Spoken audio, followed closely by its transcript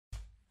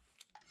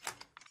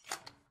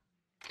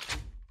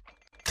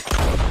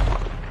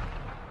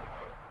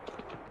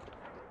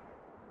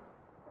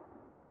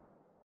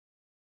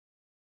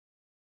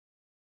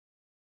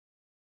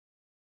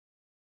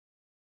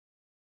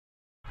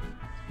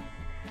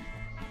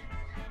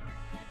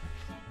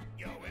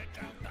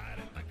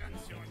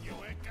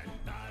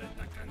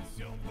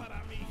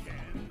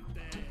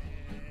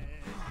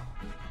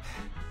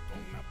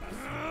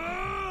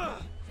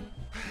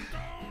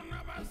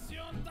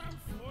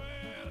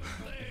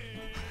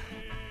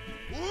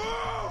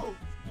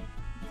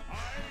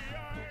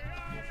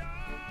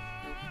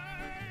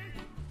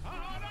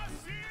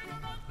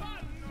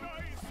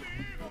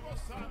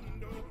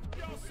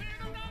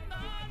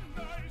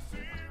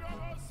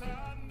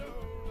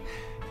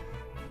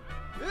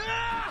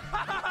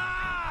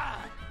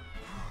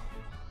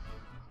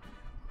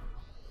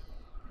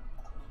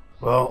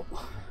Well,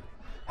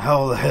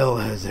 how the hell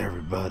is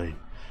everybody?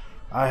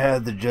 I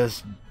had to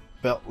just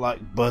felt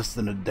like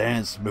busting a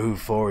dance move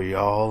for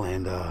y'all,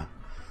 and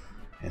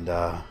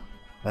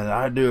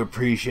I do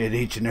appreciate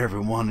each and every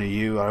one of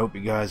you. I hope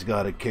you guys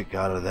got a kick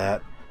out of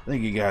that.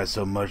 Thank you guys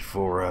so much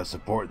for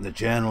supporting the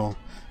channel.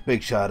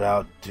 Big shout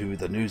out to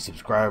the new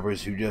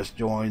subscribers who just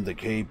joined the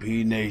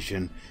KP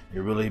Nation. It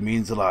really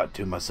means a lot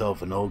to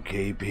myself and old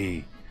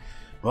KP.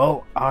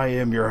 Well, I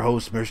am your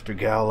host, Mr.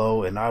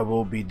 Gallo, and I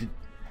will be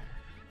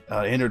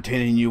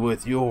entertaining you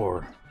with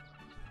your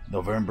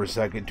November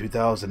 2nd,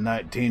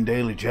 2019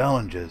 daily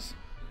challenges.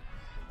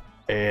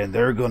 And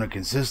they're going to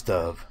consist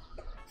of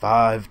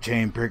 5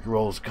 chain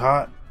pickerels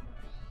caught,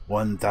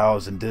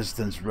 1,000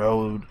 distance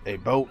rowed a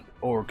boat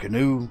or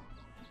canoe,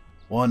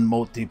 1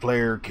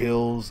 multiplayer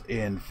kills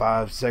in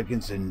 5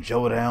 seconds in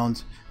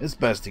Showdowns. It's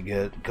best to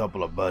get a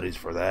couple of buddies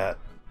for that.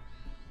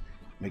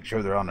 Make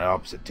sure they're on the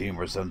opposite team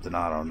or something,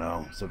 I don't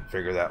know. So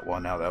figure that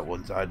one out.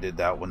 I did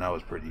that one, that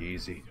was pretty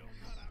easy.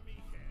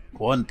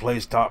 1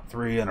 place top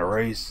 3 in a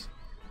race,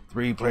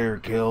 3 player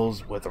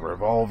kills with a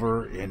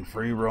revolver in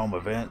free roam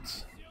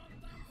events,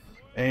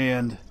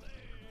 and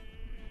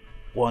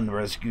 1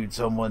 rescued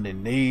someone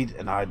in need,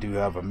 and I do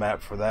have a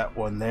map for that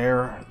one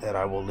there that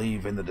I will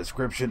leave in the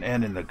description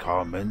and in the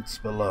comments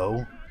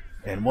below,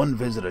 and 1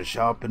 visit a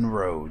shop in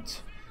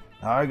Rhodes.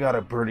 Now I got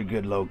a pretty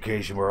good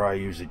location where I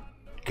usually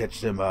catch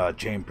them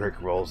chain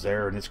pickerels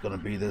there, and it's going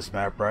to be this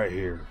map right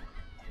here.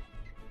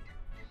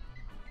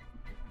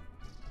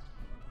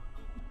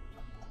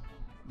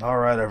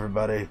 Alright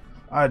everybody,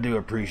 I do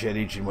appreciate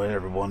each and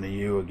every one of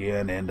you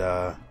again, and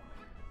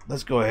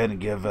let's go ahead and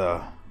give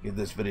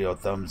this video a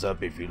thumbs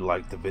up if you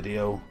like the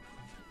video.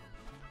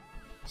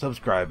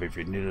 Subscribe if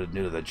you're new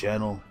to the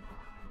channel,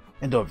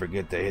 and don't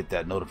forget to hit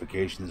that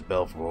notifications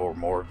bell for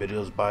more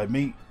videos by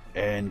me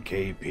and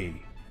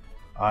KP.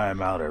 I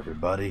am out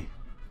everybody.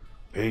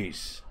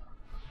 Peace.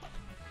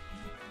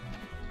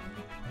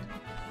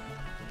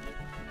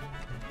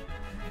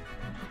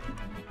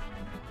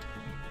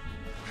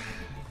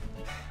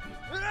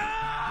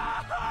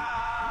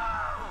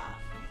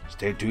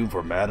 Stay tuned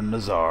for Madam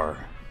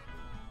Nazar.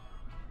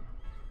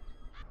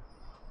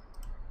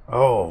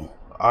 Oh,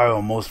 I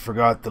almost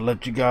forgot to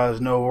let you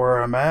guys know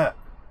where I'm at.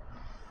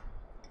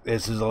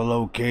 This is a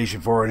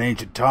location for an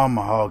ancient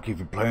tomahawk if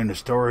you're playing the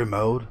story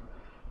mode.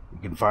 You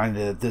can find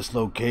it at this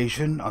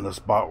location on the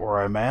spot where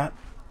I'm at,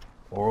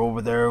 or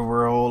over there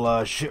where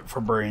old shit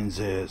for brains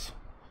is.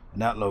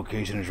 And that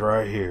location is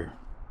right here.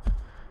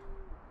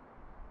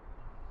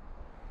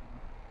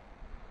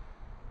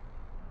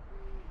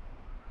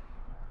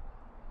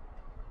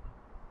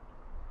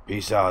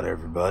 Peace out,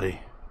 everybody.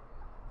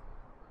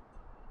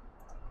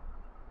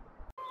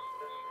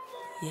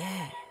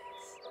 Yes,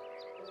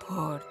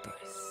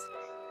 purpose,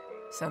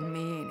 some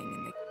meaning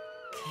in the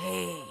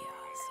chaos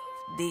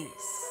of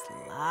this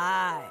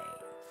life.